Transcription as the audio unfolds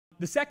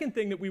The second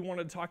thing that we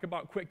wanted to talk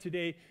about quick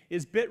today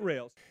is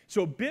BitRail.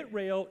 So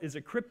BitRail is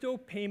a crypto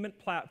payment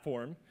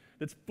platform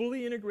that's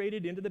fully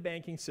integrated into the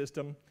banking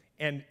system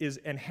and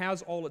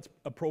has all its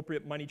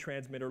appropriate money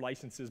transmitter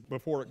licenses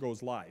before it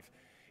goes live.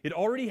 It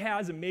already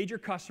has a major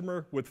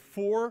customer with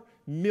 4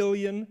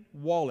 million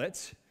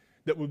wallets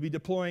that will be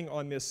deploying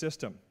on this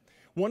system.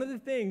 One of the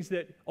things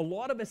that a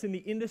lot of us in the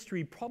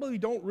industry probably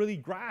don't really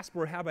grasp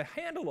or have a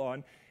handle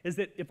on is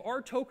that if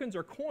our tokens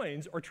or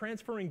coins are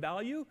transferring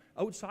value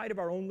outside of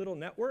our own little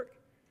network,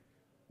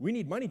 we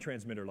need money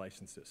transmitter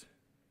licenses.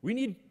 We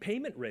need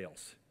payment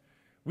rails.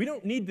 We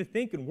don't need to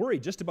think and worry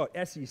just about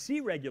SEC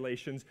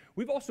regulations.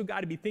 We've also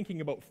got to be thinking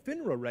about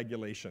FINRA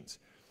regulations.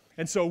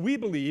 And so we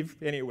believe,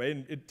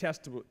 anyway, and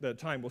test the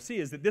time we'll see,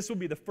 is that this will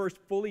be the first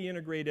fully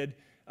integrated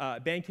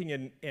banking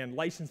and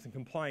licensed and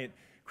compliant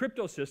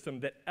crypto system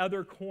that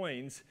other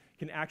coins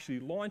can actually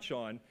launch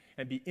on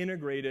and be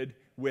integrated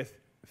with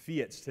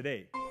fiats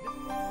today.